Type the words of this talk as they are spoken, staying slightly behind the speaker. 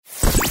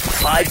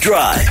5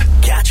 Drive.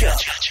 Catch up.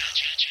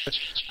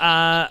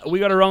 We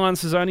got a wrong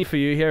answers only for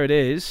you. Here it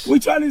is.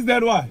 Which one is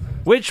that one?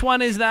 Which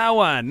one is that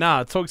one?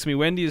 Now, talk to me.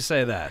 When do you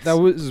say that? That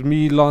was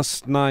me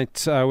last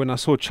night when I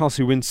saw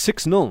Chelsea win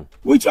 6-0.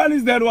 Which one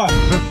is that one?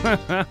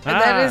 And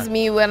that is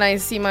me when I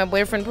see my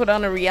boyfriend put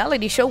on a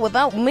reality show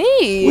without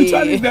me. Which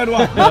one is that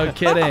one? No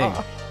kidding.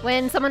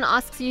 When someone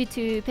asks you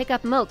to pick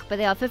up milk, but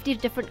there are 50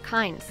 different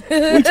kinds.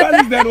 Which one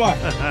is that one?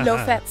 Low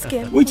fat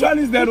skin. Which one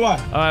is that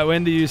one? All right,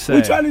 when do you say?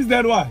 Which one is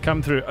that one?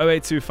 Come through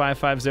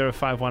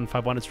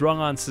 082-550-5151. It's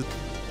wrong answers.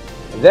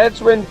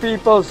 That's when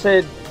people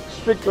said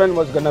Strickland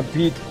was going to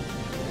beat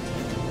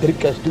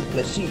Dricus du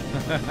Plessis.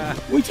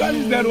 Which one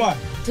is that one?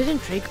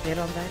 Didn't Drake bet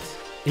on that?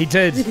 He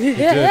did. He did.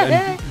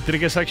 And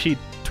Dricus actually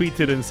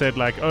tweeted and said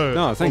like, "Oh,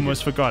 No, thank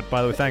almost forgot."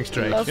 By the way, thanks,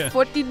 Drake. Lost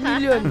 14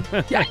 million.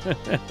 Yeah.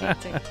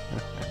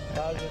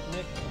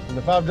 In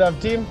the 5 Drive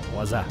team,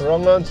 What's that?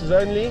 wrong answers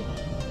only.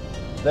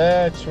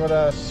 That's what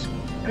I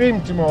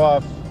screamed to my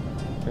wife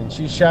when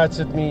she shouts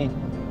at me,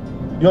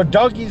 "Your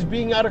dog is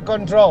being out of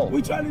control."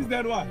 Which one is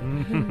that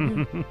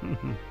one?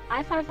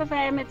 Hi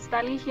 5FM, it's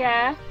Dali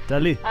here.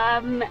 Dali.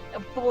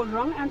 For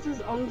wrong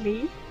answers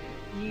only,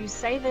 you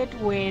say that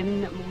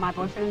when my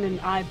boyfriend and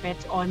I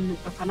bet on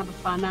Bafana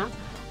Bafana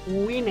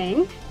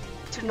winning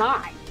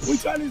tonight.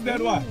 Which one is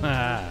that one?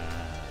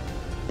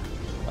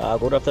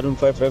 Good afternoon,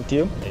 5 Drive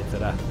team.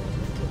 Etera.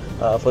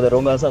 For the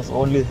wrong answers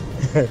only.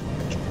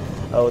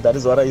 That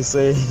is what I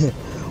say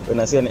when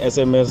I see an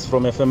SMS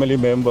from a family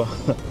member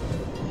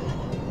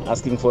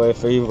asking for a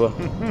favor.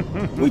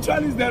 Which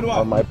one is that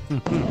one?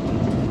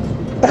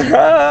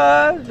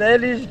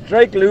 That is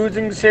Drake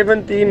losing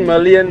 17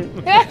 million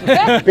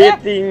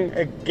betting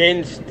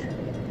against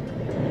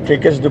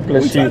Dricus du Which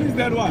Plessis. one is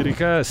that one?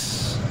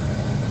 Dricus.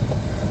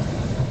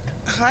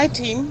 Hi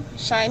team,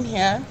 Shine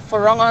here.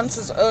 For wrong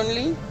answers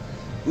only,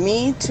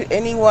 me to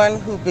anyone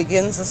who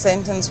begins a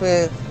sentence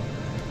with,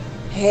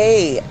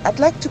 "Hey, I'd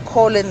like to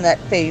call in that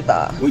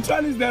favor." Which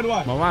one is that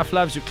one? My wife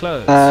loves your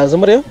clothes.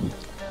 Zamaria,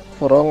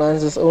 for wrong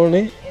answers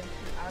only,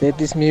 that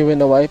is me when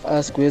the wife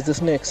asks, "Where's the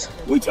snacks?"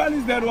 Which one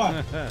is that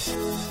one?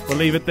 We'll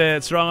leave it there.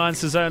 It's wrong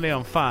answers only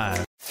on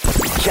 5.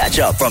 Catch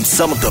up from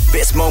some of the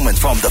best moments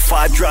from the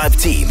 5 Drive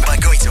team by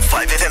going to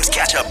 5FM's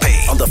catch up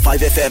page on the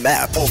 5FM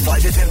app or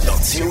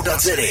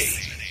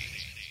 5FM.co.za.